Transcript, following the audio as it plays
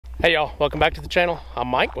Hey y'all, welcome back to the channel. I'm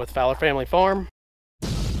Mike with Fowler Family Farm.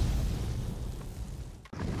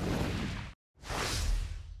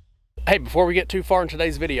 Hey, before we get too far in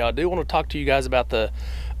today's video, I do want to talk to you guys about the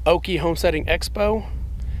Okie Homesteading Expo.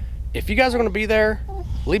 If you guys are going to be there,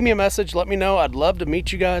 leave me a message, let me know. I'd love to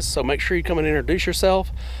meet you guys, so make sure you come and introduce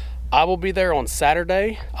yourself. I will be there on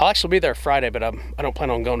Saturday. I'll actually be there Friday, but I don't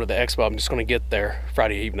plan on going to the expo. I'm just going to get there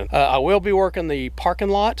Friday evening. I will be working the parking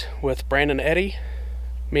lot with Brandon and Eddie.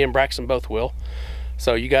 Me and Braxton both will.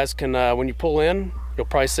 So you guys can, when you pull in, you'll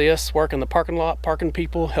probably see us working the parking lot, parking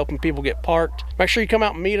people, helping people get parked. Make sure you come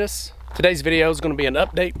out and meet us. Today's video is going to be an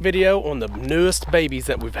update video on the newest babies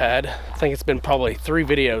that we've had. I think it's been probably 3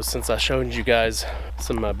 videos since I showed you guys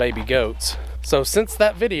some baby goats. So since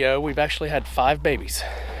that video, we've actually had 5 babies.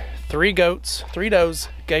 3 goats, 3 does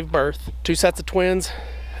gave birth, 2 sets of twins,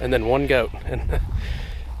 and then 1 goat. And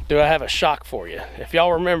do I have a shock for you? If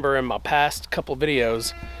y'all remember in my past couple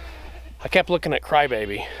videos, I kept looking at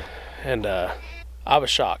Crybaby, and I was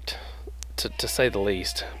shocked, to say the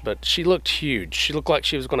least. But she looked huge. She looked like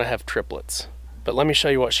she was gonna have triplets. But let me show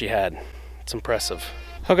you what she had. It's impressive.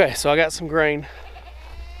 Okay, so I got some grain.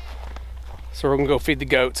 So we're gonna go feed the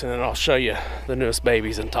goats, and then I'll show you the newest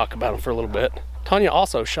babies and talk about them for a little bit. Tanya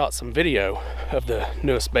also shot some video of the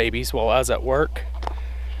newest babies while I was at work.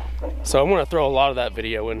 So I'm gonna throw a lot of that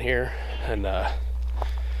video in here, and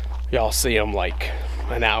y'all see them like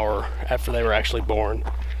an hour after they were actually born.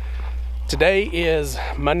 Today is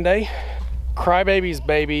Monday. Crybaby's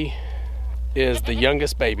baby is the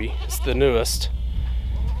youngest baby. It's the newest.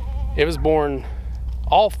 It was born,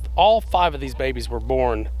 all 5 of these babies were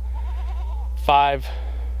born,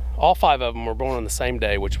 all 5 of them were born on the same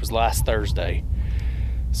day, which was last Thursday.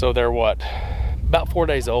 So they're what, about 4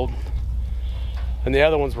 days old. And the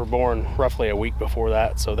other ones were born roughly a week before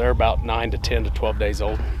that. So they're about 9 to 10 to 12 days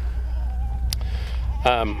old.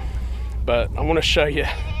 But I want to show you,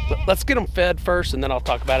 let's get them fed first, and then I'll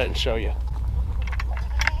talk about it and show you.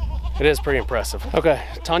 It is pretty impressive. Okay,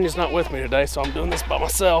 Tanya's not with me today, so I'm doing this by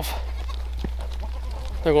myself.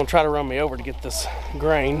 They're gonna try to run me over to get this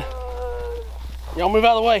grain. Y'all move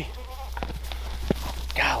out of the way.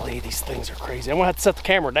 Golly, these things are crazy. I'm gonna have to set the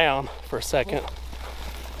camera down for a second.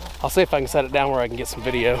 I'll see if I can set it down where I can get some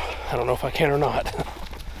video. I don't know if I can or not.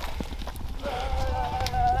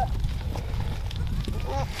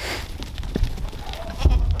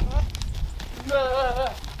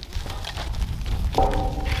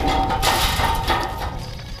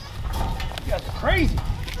 You guys are crazy.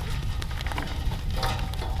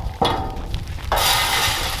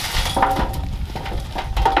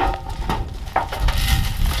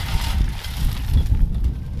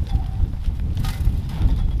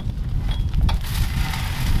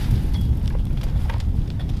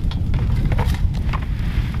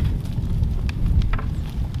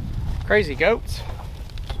 Crazy goats.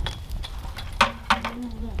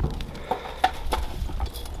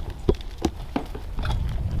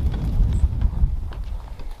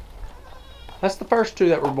 That's the first 2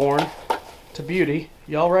 that were born to beauty.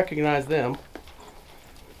 Y'all recognize them.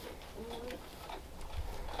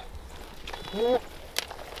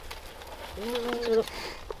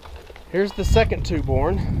 Here's the second 2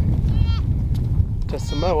 born to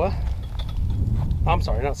Samoa. I'm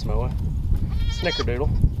sorry, not Samoa. Snickerdoodle.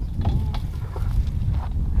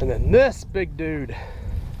 And then this big dude.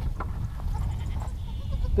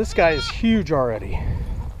 This guy is huge already.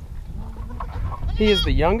 He is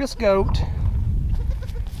the youngest goat.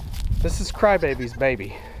 This is Crybaby's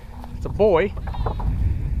baby. It's a boy.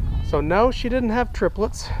 So no, she didn't have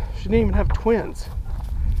triplets. She didn't even have twins.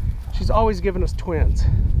 She's always given us twins.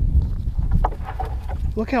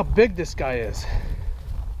 Look how big this guy is.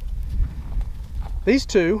 These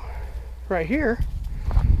 2 right here,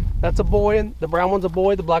 that's a boy, and the brown one's a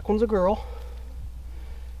boy, the black one's a girl.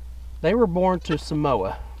 They were born to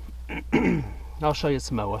Samoa. I'll show you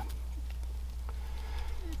Samoa.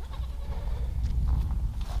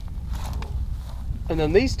 And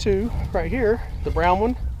then these 2 right here, the brown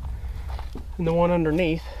one and the one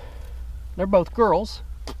underneath, they're both girls.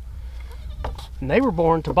 And they were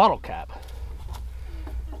born to Bottle Cap.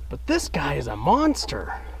 But this guy is a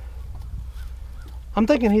monster. I'm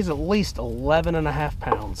thinking he's at least 11.5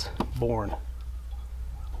 pounds born.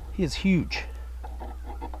 He is huge.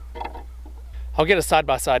 I'll get a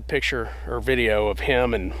side-by-side picture or video of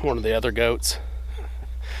him and one of the other goats.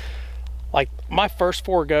 Like my first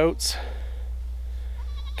 4 goats,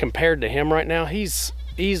 compared to him right now, he's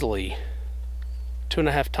easily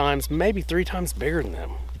 2.5 times, maybe 3 times bigger than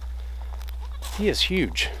them. He is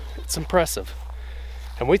huge. It's impressive.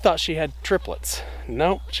 And we thought she had triplets.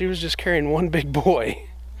 Nope, she was just carrying one big boy.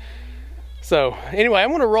 So anyway, I'm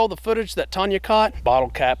going to roll the footage that Tanya caught. Bottle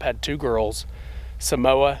Cap had 2 girls.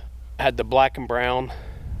 Samoa had the black and brown,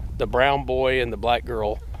 the brown boy and the black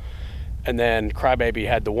girl. And then Crybaby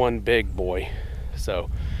had the 1 big boy. So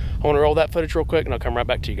I want to roll that footage real quick and I'll come right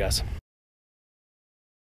back to you guys.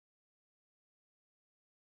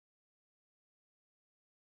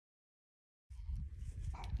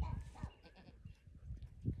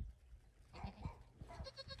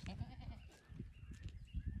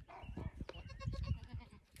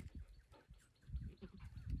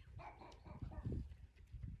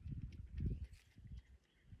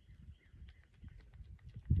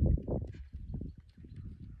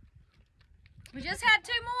 We just had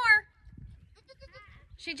 2 more.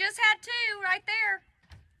 She just had 2 right there.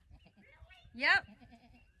 Yep.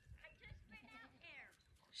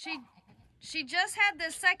 She just had the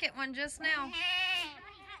second one just now.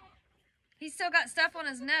 He's still got stuff on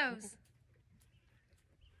his nose.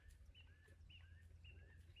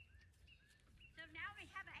 So now we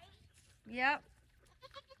have 8. Yep.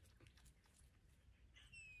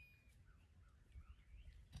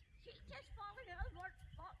 She just fallen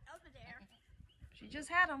over there. She just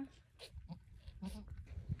had them.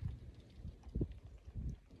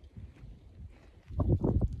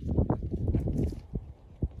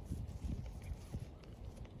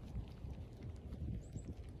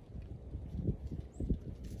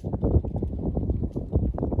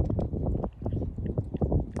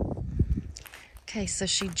 Okay, so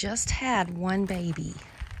she just had 1 baby.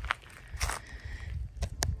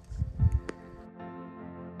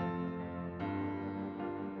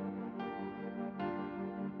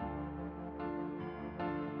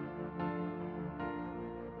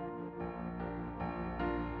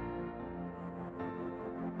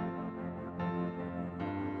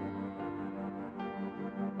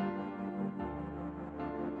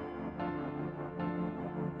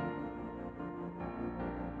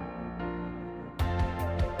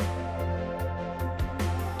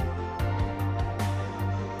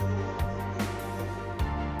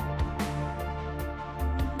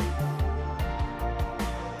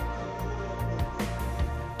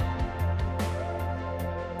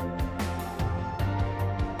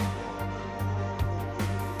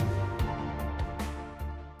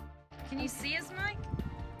 Can you see us, Mike?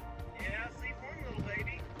 Yeah, I see 1 little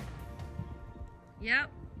baby. Yep.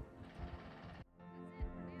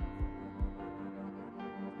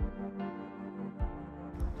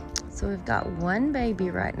 So we've got 1 baby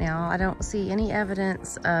right now. I don't see any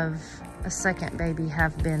evidence of a second baby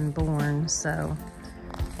have been born, so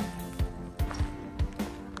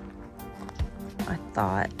I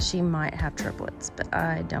thought she might have triplets, but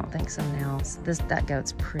I don't think so now. So that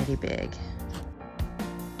goat's pretty big.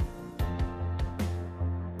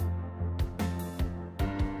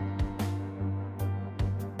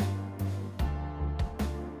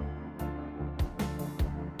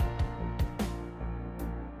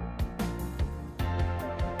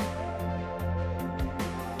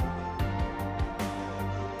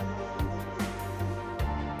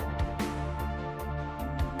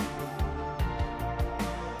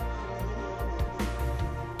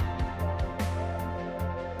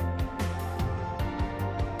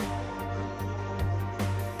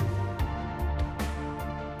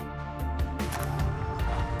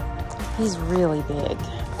 He's really big,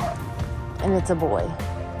 and it's a boy.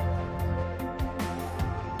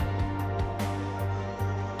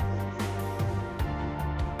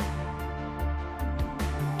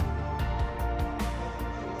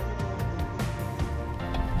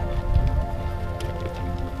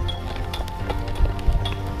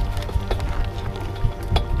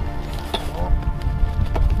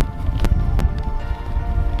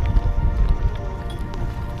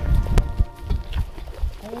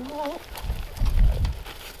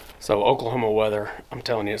 So Oklahoma weather, I'm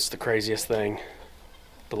telling you, it's the craziest thing.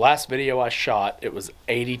 The last video I shot, it was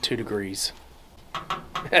 82 degrees.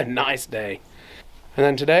 A nice day. And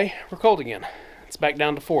then today, we're cold again. It's back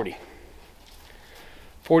down to 40.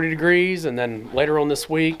 40 degrees, and then later on this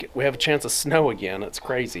week, we have a chance of snow again. It's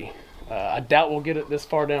crazy. I doubt we'll get it this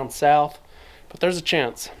far down south, but there's a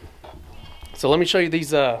chance. So let me show you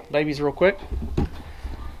these babies real quick.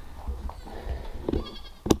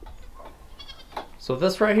 So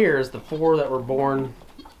this right here is the 4 that were born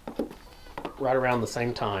right around the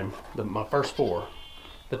same time. My first 4.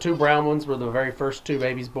 The 2 brown ones were the very first 2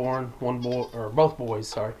 babies born. One boy, or both boys,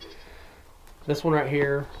 sorry. This one right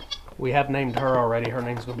here, we have named her already. Her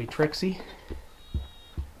name's going to be Trixie.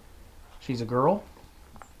 She's a girl.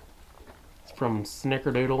 It's from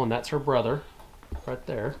Snickerdoodle, and that's her brother right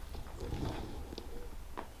there.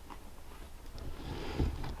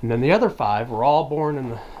 And then the other 5 were all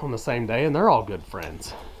born on the same day, and they're all good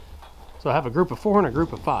friends. So I have a group of 4 and a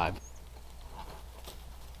group of 5.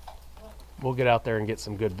 We'll get out there and get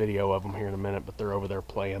some good video of them here in a minute, but they're over there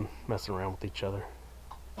playing, messing around with each other.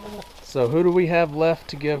 So who do we have left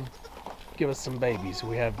to give us some babies?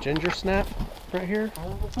 We have Ginger Snap right here,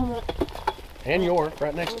 and York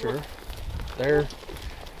right next to her. They're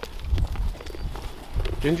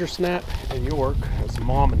Ginger Snap and York as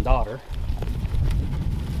mom and daughter.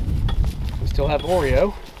 We still have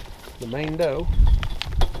Oreo, the main doe.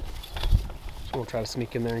 So we'll try to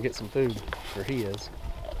sneak in there and get some food, or he is.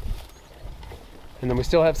 And then we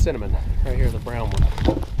still have Cinnamon right here, the brown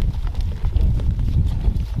one.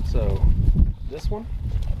 So this one,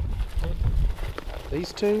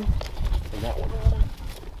 these 2, and that one.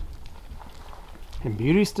 And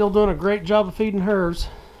Beauty's still doing a great job of feeding hers.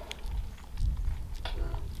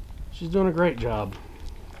 She's doing a great job.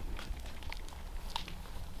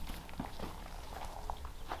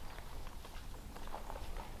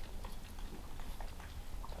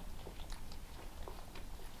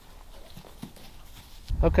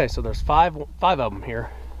 Okay, so there's five of them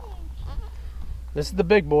here. This is the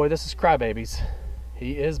big boy. This is Crybabies.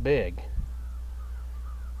 He is big.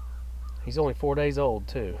 He's only 4 days old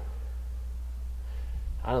too.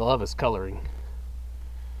 I love his coloring.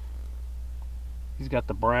 He's got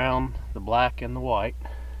the brown, the black, and the white.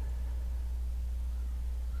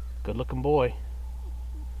 Good looking boy.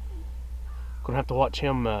 Gonna have to watch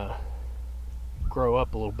him grow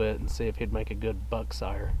up a little bit and see if he'd make a good buck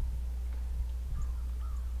sire.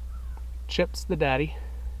 Chip's the daddy.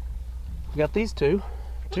 We got these 2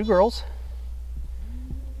 girls.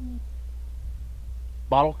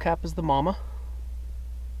 Bottle Cap is the mama.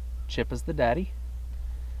 Chip is the daddy.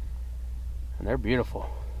 And they're beautiful.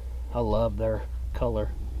 I love their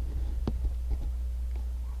color.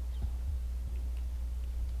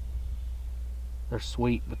 They're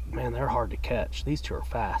sweet, but man, they're hard to catch. These 2 are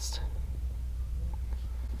fast.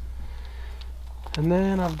 And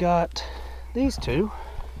then I've got these 2.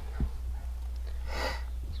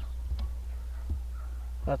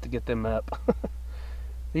 I'll have to get them up.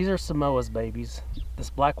 These are Samoa's babies.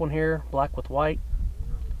 This black one here, black with white,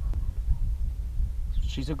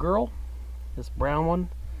 she's a girl. This brown one,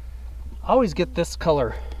 I always get this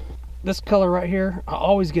color right here. I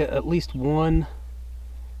always get at least 1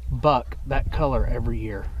 buck that color every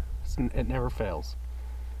year. It never fails.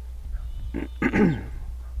 And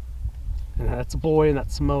that's a boy, and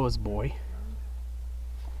that's Samoa's boy.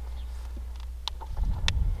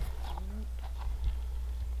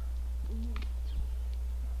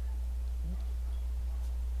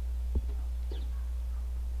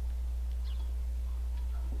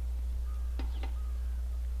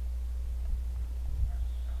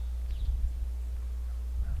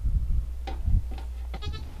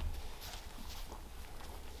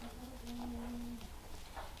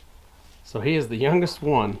 So he is the youngest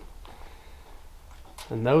one,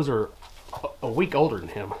 and those are a week older than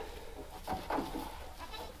him.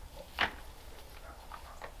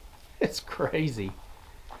 It's crazy.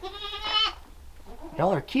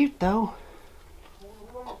 Y'all are cute though.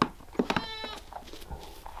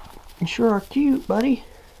 You sure are cute, buddy.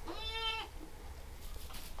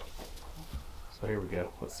 So here we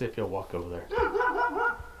go. Let's see if he'll walk over there.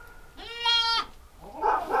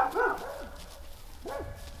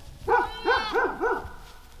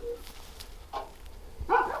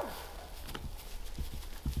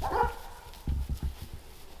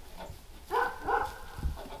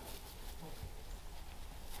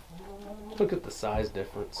 Look at the size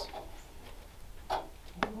difference.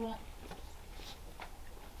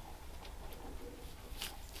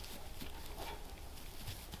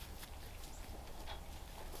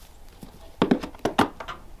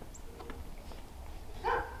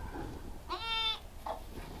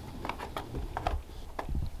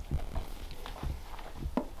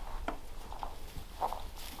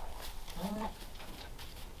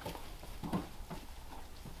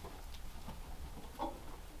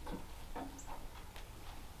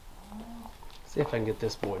 See if I can get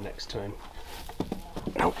this boy next to him.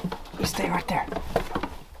 Nope, you stay right there.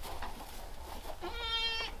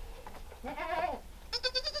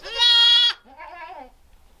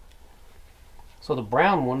 So the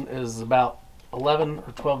brown one is about 11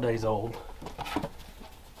 or 12 days old,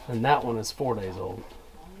 and that one is 4 days old.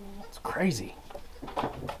 It's crazy.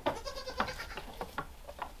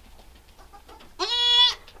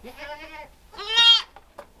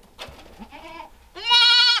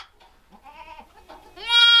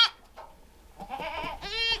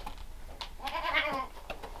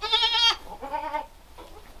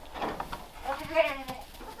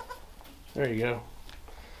 There you go.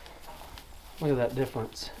 Look at that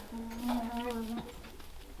difference.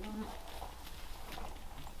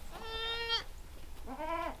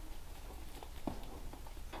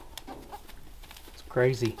 It's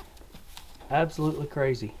crazy. Absolutely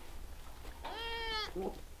crazy.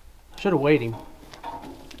 I should have weighed him.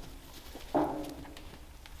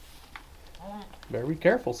 Better be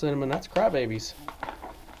careful, Cinnamon. That's crybabies.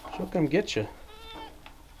 She'll come get you.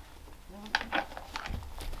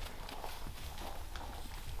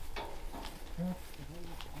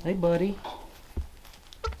 Hey, buddy.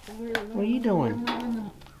 What are you doing?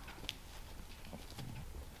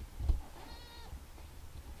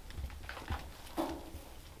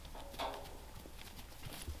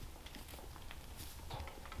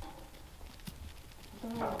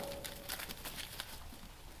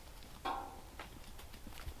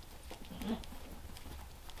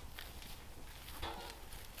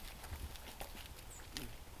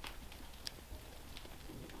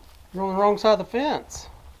 You're on the wrong side of the fence.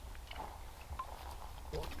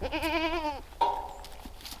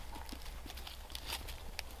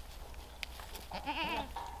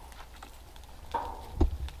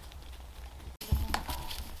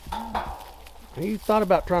 He thought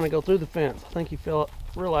about trying to go through the fence. I think he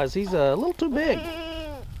realized he's a little too big.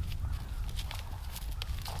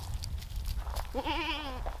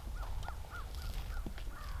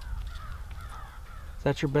 Is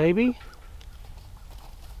that your baby?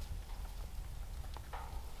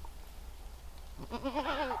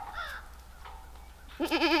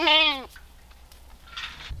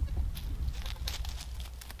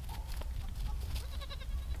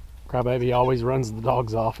 Crybaby always runs the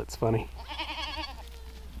dogs off. It's funny.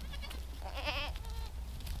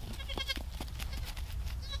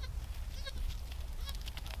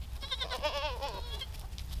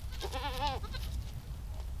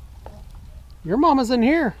 Your mama's in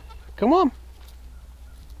here. Come on.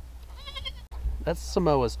 That's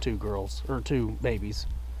Samoa's two girls, or two babies.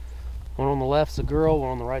 One on the left's a girl,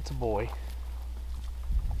 one on the right's a boy.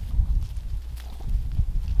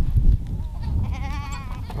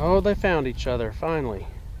 Oh, they found each other, finally.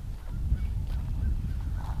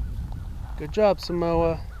 Good job,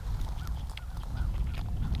 Samoa.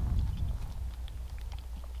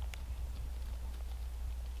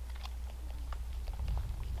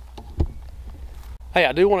 Hey,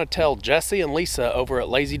 I do want to tell Jesse and Lisa over at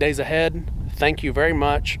Lazy Days Ahead, thank you very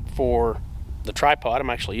much for the tripod. I'm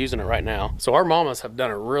actually using it right now. So our mamas have done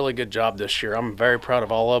a really good job this year. I'm very proud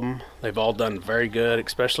of all of them. They've all done very good,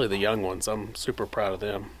 especially the young ones. I'm super proud of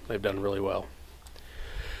them. They've done really well.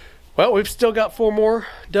 Well, we've still got 4 more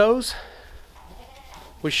does.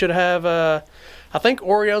 We should have, I think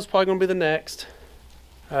Oreo's probably going to be the next.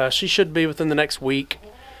 She should be within the next week.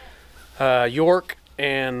 York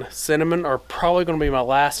and Cinnamon are probably going to be my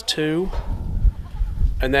last 2.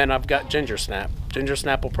 And then I've got Ginger Snap. Ginger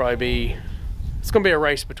Snap will probably be, it's going to be a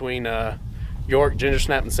race between York, Ginger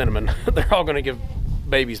Snap, and Cinnamon. They're all going to give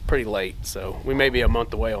babies pretty late, so we may be a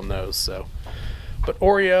month away on those. So, but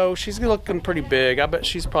Oreo, she's looking pretty big. I bet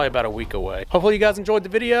she's probably about a week away. Hopefully you guys enjoyed the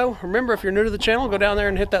video. Remember, if you're new to the channel, go down there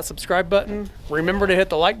and hit that subscribe button. Remember to hit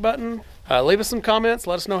the like button. Leave us some comments.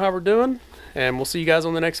 Let us know how we're doing, and we'll see you guys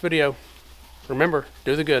on the next video. Remember,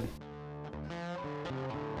 do the good.